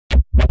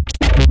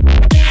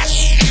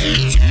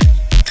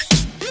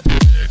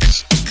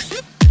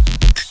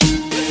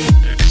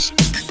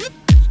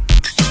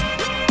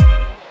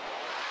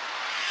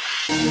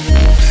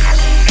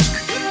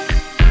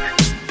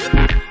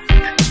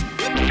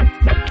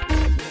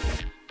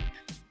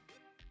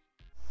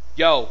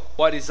Yo,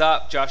 what is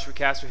up? Joshua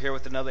Casper here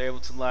with another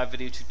Ableton Live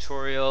video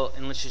tutorial,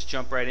 and let's just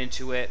jump right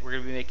into it. We're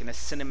going to be making a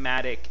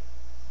cinematic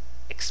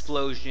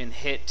explosion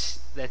hit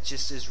that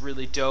just is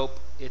really dope.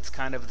 It's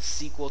kind of the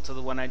sequel to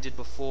the one I did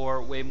before,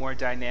 way more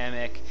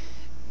dynamic,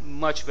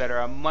 much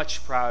better. I'm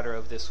much prouder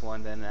of this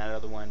one than that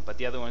other one, but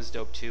the other one's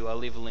dope too. I'll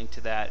leave a link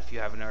to that if you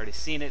haven't already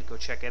seen it. Go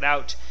check it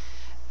out.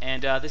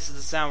 And this is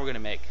the sound we're going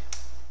to make.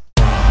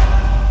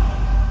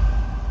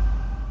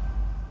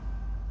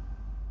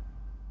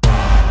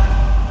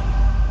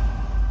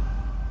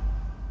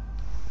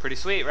 Pretty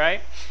sweet,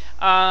 right?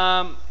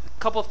 A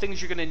couple of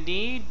things you're going to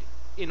need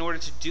in order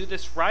to do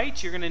this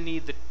right. You're going to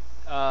need the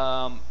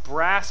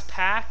brass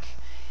pack,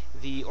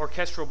 the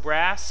orchestral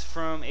brass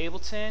from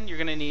Ableton. You're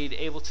going to need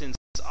Ableton's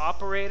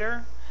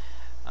operator.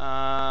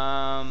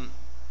 You're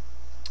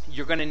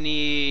going to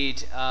need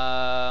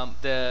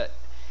the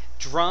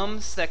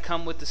drums that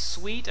come with the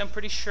suite. I'm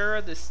pretty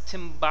sure this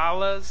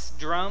timbales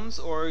drums,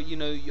 or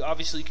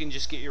obviously you can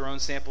just get your own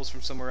samples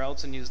from somewhere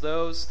else and use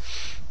those.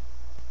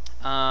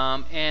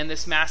 And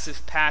this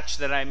massive patch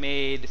that I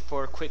made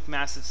for a quick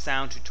massive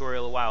sound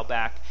tutorial a while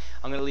back.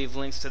 I'm going to leave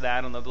links to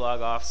that on the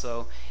blog off,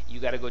 so you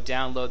got to go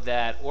download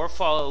that or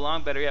follow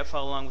along, better yet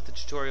follow along with the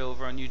tutorial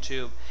over on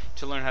YouTube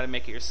to learn how to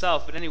make it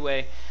yourself. But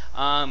anyway,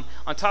 on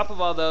top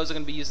of all those, I'm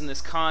going to be using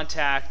this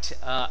Kontakt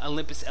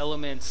Olympus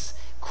Elements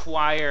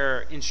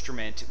choir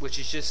instrument, which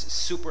is just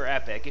super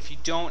epic. If you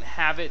don't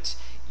have it,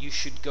 you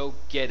should go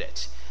get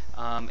it.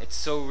 It's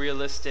so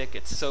realistic,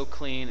 it's so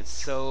clean, it's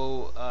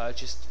so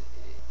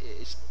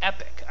it's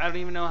epic. I don't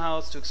even know how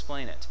else to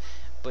explain it.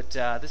 But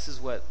this is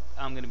what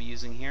I'm going to be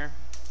using here.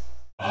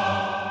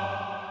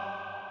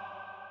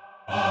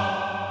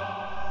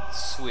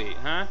 Sweet,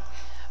 huh?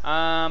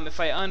 If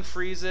I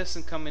unfreeze this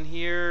and come in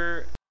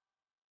here,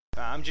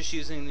 I'm just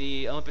using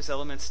the Olympus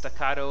Elements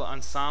Staccato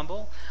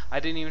Ensemble. I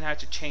didn't even have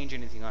to change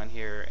anything on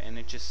here, and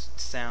it just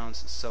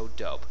sounds so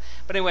dope.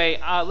 But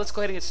anyway, let's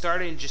go ahead and get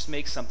started and just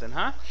make something,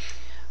 huh?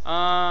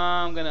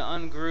 I'm going to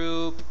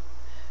ungroup.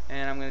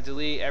 And I'm going to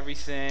delete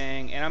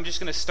everything, and I'm just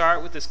going to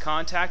start with this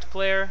Kontakt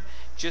player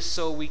just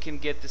so we can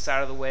get this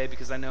out of the way,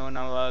 because I know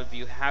not a lot of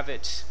you have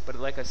it, but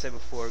like I said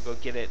before, go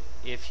get it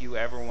if you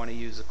ever want to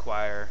use a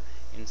choir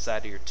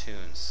inside of your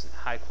tunes.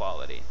 High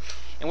quality.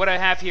 And what I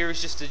have here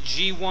is just a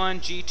G1,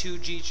 G2,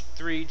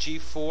 G3,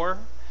 G4.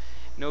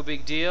 No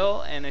big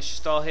deal, and it's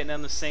just all hitting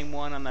on the same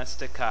one on that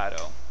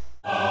staccato.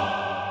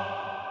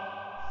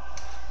 I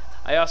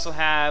also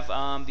have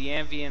the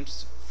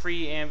ambience,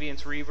 free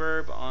ambience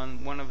reverb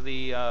on one of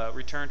the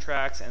return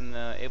tracks, and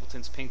the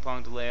Ableton's ping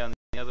pong delay on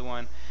the other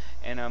one,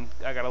 and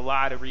I got a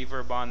lot of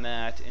reverb on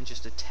that and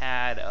just a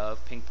tad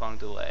of ping pong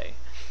delay.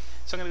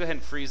 So I'm going to go ahead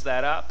and freeze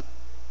that up,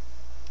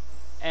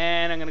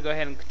 and I'm going to go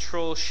ahead and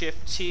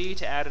Control-Shift-T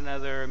to add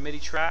another MIDI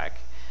track.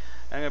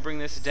 I'm going to bring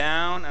this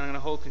down, and I'm going to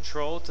hold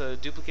Control to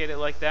duplicate it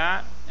like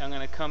that. I'm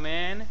going to come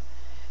in,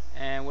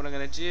 and what I'm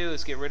going to do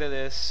is get rid of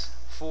this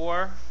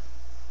 4,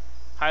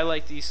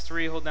 highlight these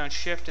 3, hold down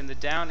Shift and the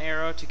down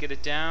arrow to get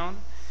it down,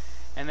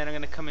 and then I'm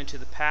going to come into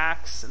the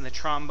packs and the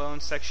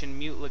trombone section,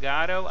 mute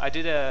legato. I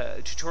did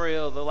a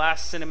tutorial, the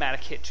last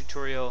cinematic hit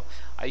tutorial,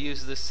 I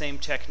used the same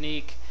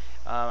technique.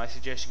 I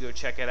suggest you go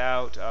check it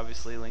out.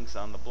 Obviously links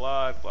on the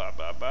blog, blah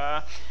blah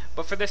blah.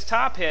 But for this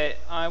top hit,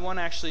 I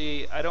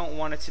don't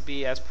want it to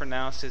be as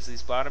pronounced as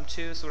these bottom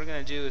two, so what I'm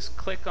going to do is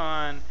click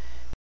on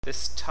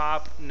this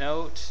top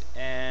note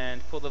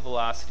and pull the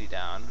velocity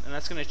down, and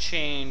that's going to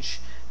change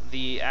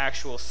the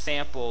actual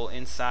sample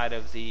inside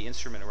of the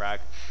instrument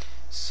rack.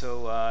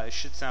 So it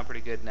should sound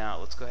pretty good now.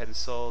 Let's go ahead and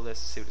solo this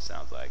and see what it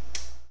sounds like.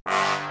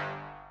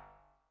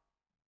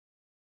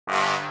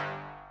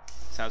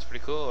 Sounds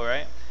pretty cool,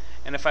 right?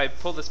 And if I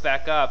pull this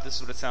back up, this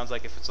is what it sounds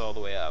like if it's all the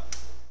way up.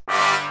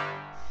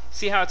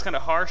 See how it's kind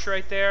of harsh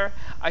right there?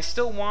 I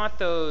still want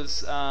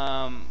those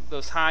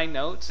high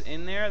notes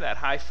in there, that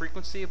high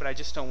frequency, but I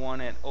just don't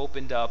want it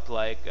opened up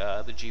like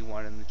the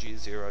G1 and the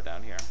G0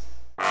 down here.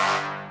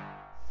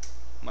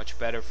 Much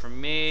better for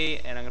me,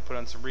 and I'm going to put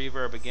on some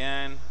reverb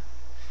again.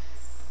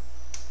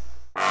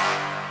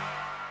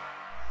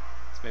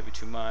 It's maybe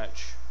too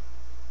much.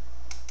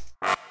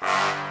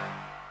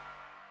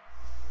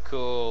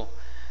 Cool.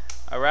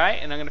 Alright,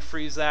 and I'm going to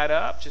freeze that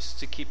up just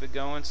to keep it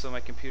going so my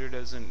computer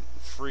doesn't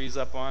freeze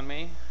up on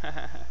me.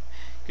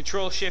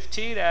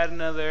 Control-Shift-T to add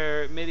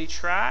another MIDI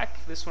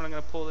track. This one I'm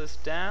going to pull this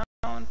down.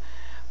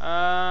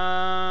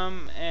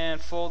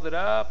 And fold it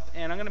up,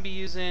 and I'm going to be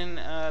using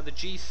the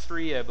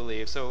G3, I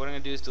believe. So what I'm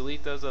going to do is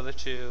delete those other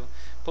two,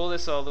 pull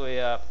this all the way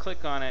up,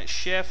 click on it,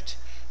 Shift,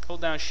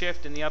 hold down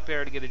Shift in the up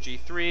arrow to get a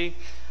G3.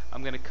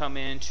 I'm going to come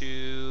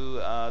into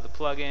the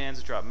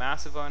plugins, drop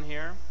massive on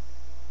here.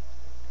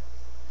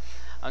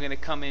 I'm going to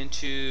come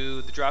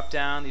into the drop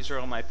down. These are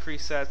all my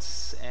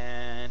presets,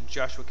 and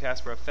Joshua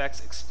Casper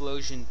Effects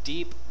Explosion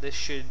Deep. This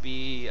should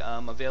be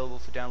available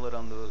for download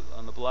on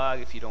the blog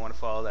if you don't want to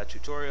follow that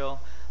tutorial.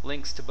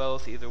 Links to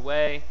both either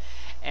way.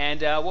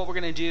 And what we're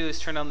going to do is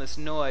turn on this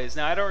noise.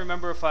 Now I don't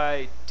remember if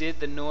I did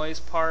the noise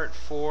part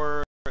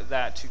for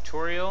that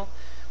tutorial.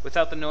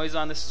 Without the noise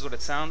on, this is what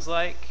it sounds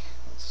like.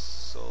 Let's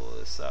solo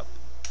this up.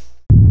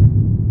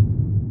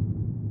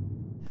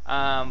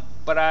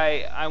 But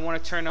I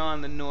want to turn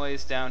on the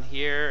noise down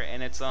here,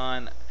 and it's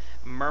on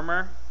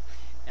murmur,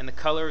 and the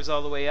color is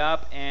all the way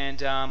up,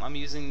 and I'm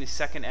using the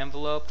second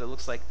envelope that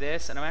looks like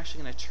this, and I'm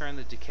actually going to turn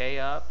the decay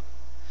up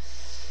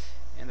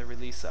and the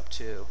release up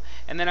too.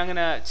 And then I'm going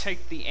to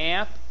take the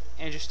amp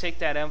and just take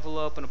that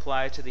envelope and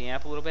apply it to the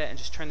amp a little bit, and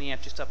just turn the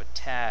amp just up a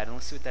tad, and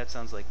let's see what that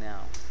sounds like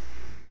now.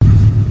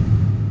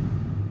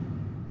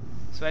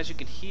 So as you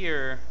can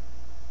hear,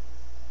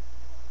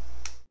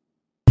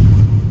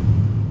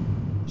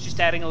 it's just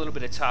adding a little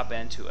bit of top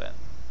end to it.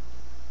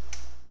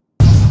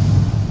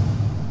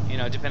 You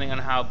know, depending on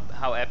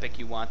how epic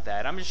you want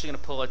that. I'm just going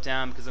to pull it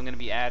down because I'm going to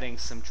be adding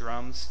some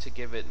drums to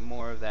give it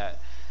more of that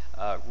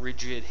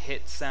rigid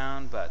hit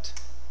sound, but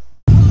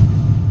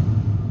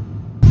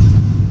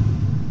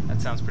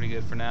that sounds pretty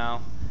good for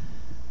now.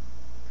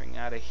 Bring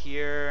out of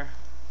here,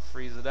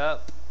 freeze it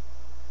up,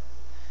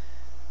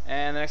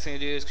 and the next thing I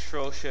do is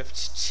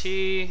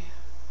Control-Shift-T,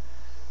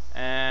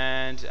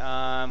 and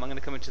I'm going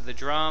to come into the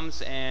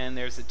drums, and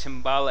there's a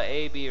timbala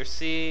A, B, or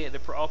C.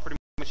 They're all pretty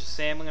much the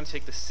same. I'm going to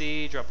take the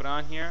C, drop it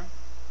on here,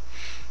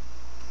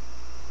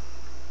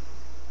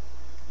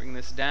 bring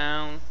this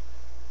down.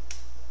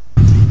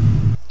 Let's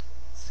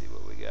see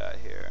what we got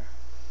here.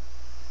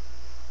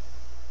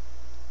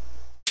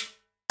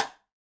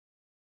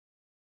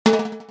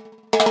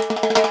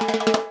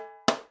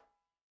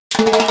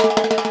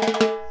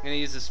 I'm going to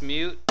use this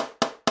mute,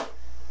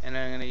 and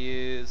I'm going to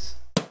use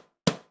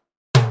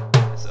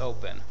this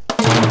open.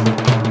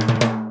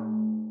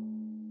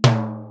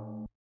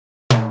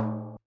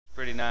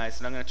 Pretty nice,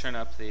 and I'm going to turn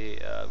up the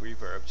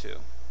reverb too.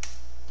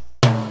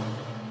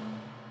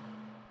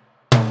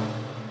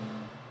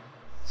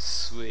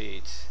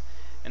 Sweet.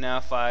 And now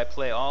if I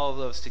play all of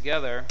those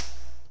together,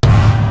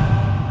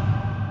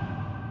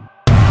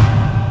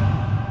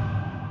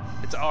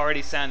 it's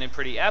already sounding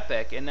pretty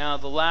epic. And now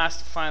the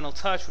last final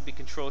touch would be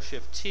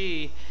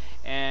Control-Shift-T,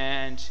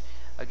 and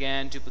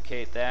again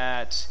duplicate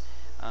that,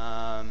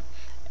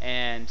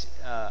 and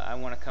I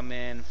want to come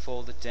in,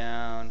 fold it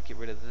down, get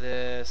rid of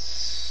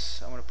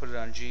this. I want to put it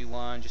on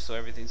G1 just so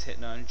everything's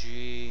hitting on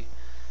G,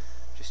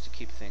 just to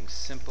keep things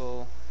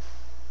simple.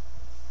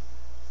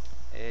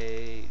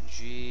 A,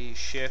 G,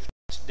 shift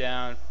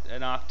down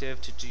an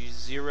octave to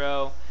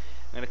G0. I'm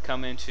going to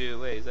come into,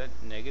 wait, is that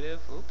negative?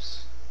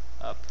 Oops,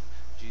 up,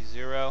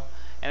 G0.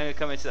 And I'm going to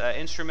come into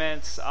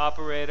Instruments,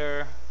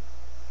 Operator,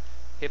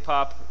 Hip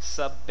Hop,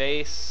 Sub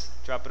Bass,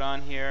 drop it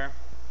on here.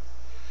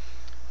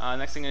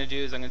 Next thing I'm going to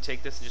do is I'm going to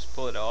take this and just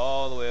pull it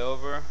all the way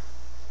over.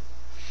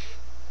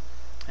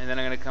 And then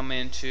I'm going to come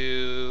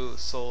into,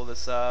 solo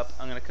this up.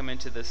 I'm going to come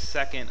into the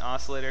second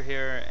oscillator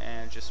here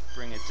and just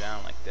bring it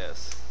down like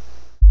this.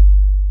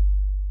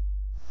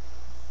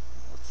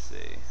 Let's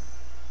see.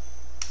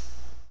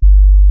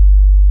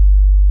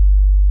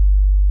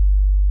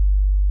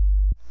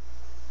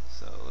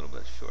 So a little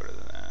bit shorter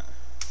than that.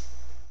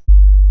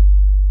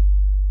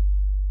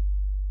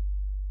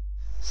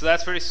 So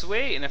that's pretty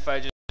sweet, and if I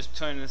just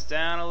turn this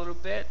down a little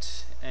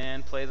bit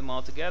and play them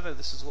all together,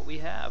 this is what we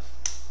have.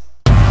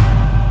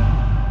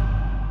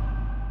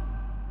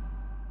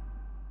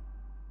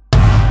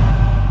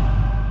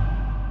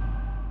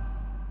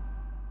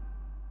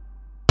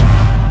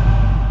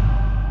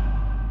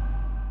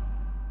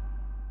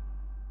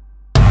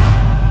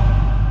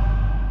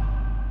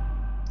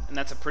 And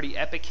that's a pretty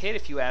epic hit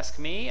if you ask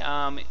me.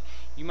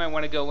 You might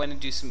want to go in and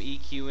do some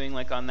EQing,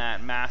 like on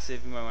that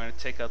massive. You might want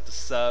to take out the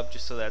sub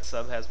just so that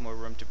sub has more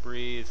room to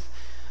breathe.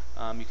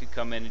 You could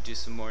come in and do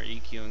some more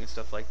EQing and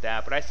stuff like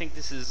that. But I think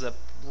this is a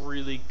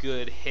really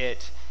good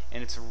hit,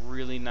 and it's a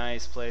really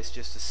nice place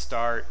just to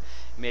start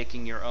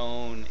making your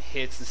own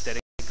hits instead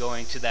of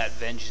going to that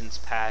Vengeance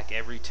pack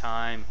every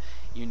time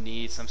you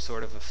need some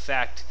sort of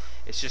effect.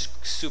 It's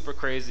just super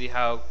crazy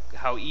how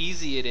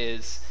easy it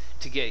is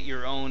to get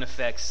your own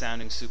effects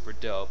sounding super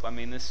dope. I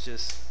mean, this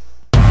just...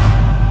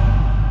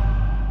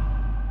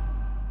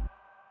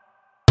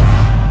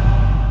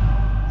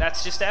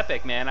 that's just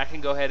epic, man. I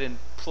can go ahead and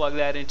plug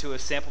that into a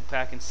sample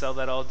pack and sell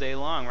that all day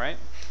long, right?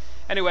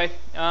 Anyway,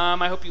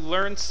 I hope you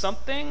learned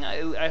something.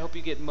 I hope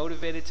you get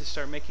motivated to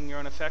start making your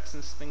own effects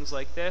and things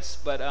like this,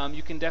 but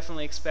you can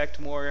definitely expect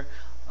more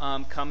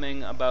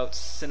coming about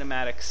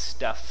cinematic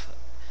stuff.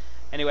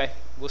 Anyway,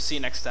 we'll see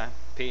you next time.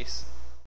 Peace.